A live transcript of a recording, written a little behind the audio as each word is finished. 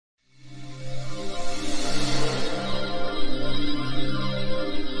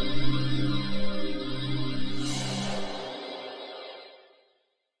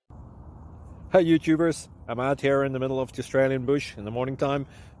Hi YouTubers, I'm out here in the middle of the Australian bush in the morning time.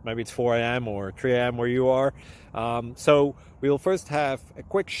 Maybe it's 4 a.m. or 3 a.m. where you are. So we'll first have a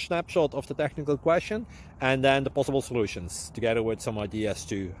quick snapshot of the technical question and then the possible solutions, together with some ideas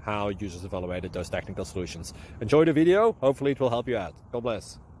to how users evaluated those technical solutions. Enjoy the video, hopefully it will help you out. God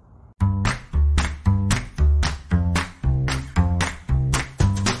bless.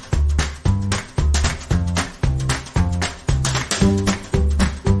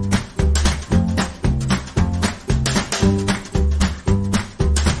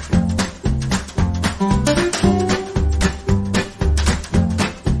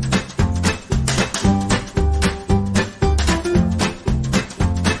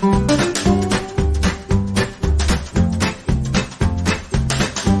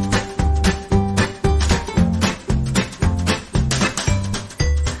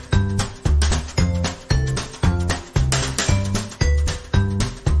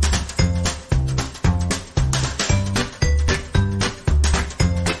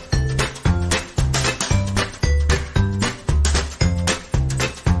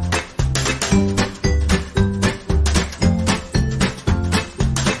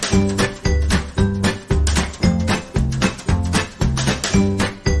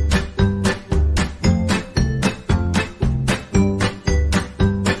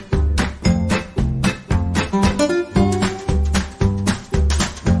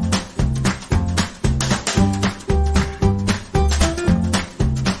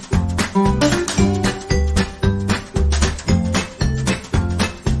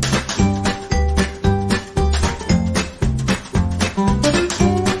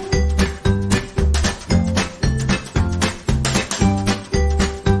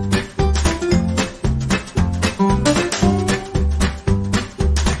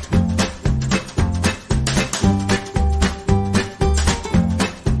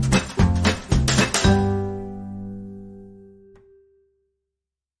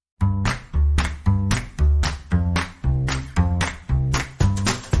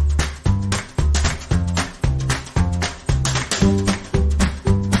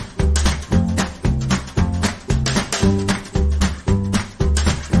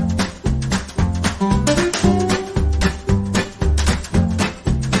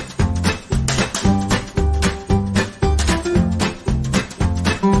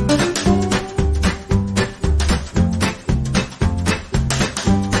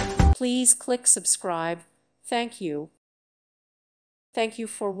 Please click subscribe. Thank you. Thank you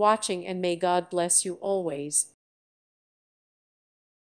for watching, and may God bless you always.